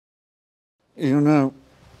You know,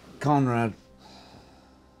 Conrad,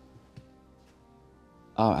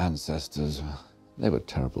 our ancestors, they were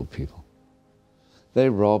terrible people. They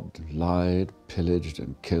robbed, lied, pillaged,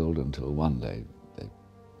 and killed until one day they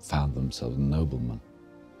found themselves noblemen.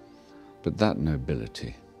 But that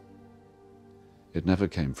nobility, it never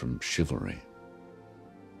came from chivalry.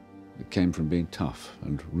 It came from being tough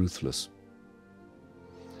and ruthless.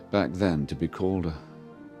 Back then, to be called a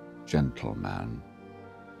gentleman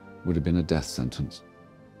would have been a death sentence,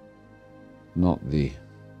 not the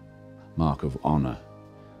mark of honor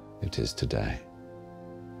it is today.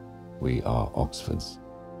 We are Oxfords,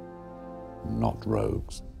 not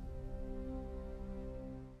rogues.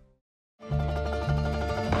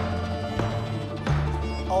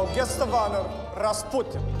 Our guest of honor,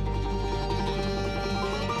 Rasputin.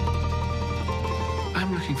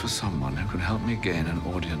 I'm looking for someone who can help me gain an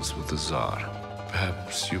audience with the Tsar.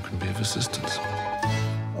 Perhaps you can be of assistance.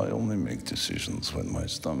 I only make decisions when my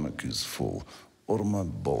stomach is full or my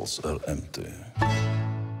balls are empty.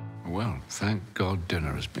 Well, thank God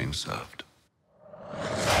dinner is being served.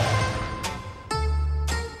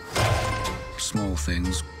 Small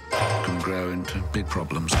things can grow into big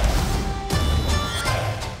problems.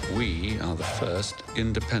 We are the first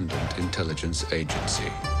independent intelligence agency.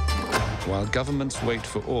 While governments wait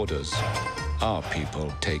for orders, our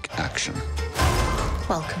people take action.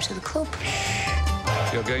 Welcome to the club.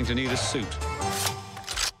 You're going to need a suit.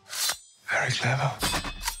 Very clever.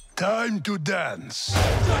 Time to dance.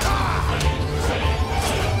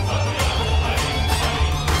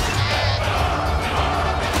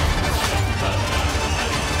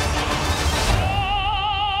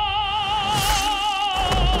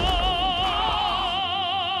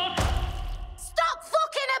 Stop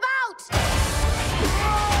fucking about!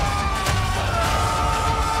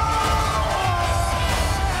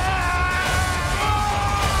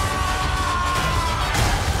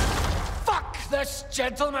 Fuck this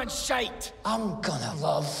gentleman shite! I'm gonna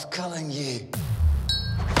love killing you.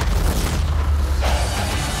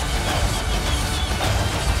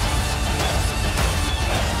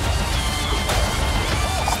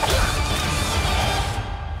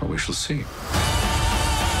 Well, we shall see.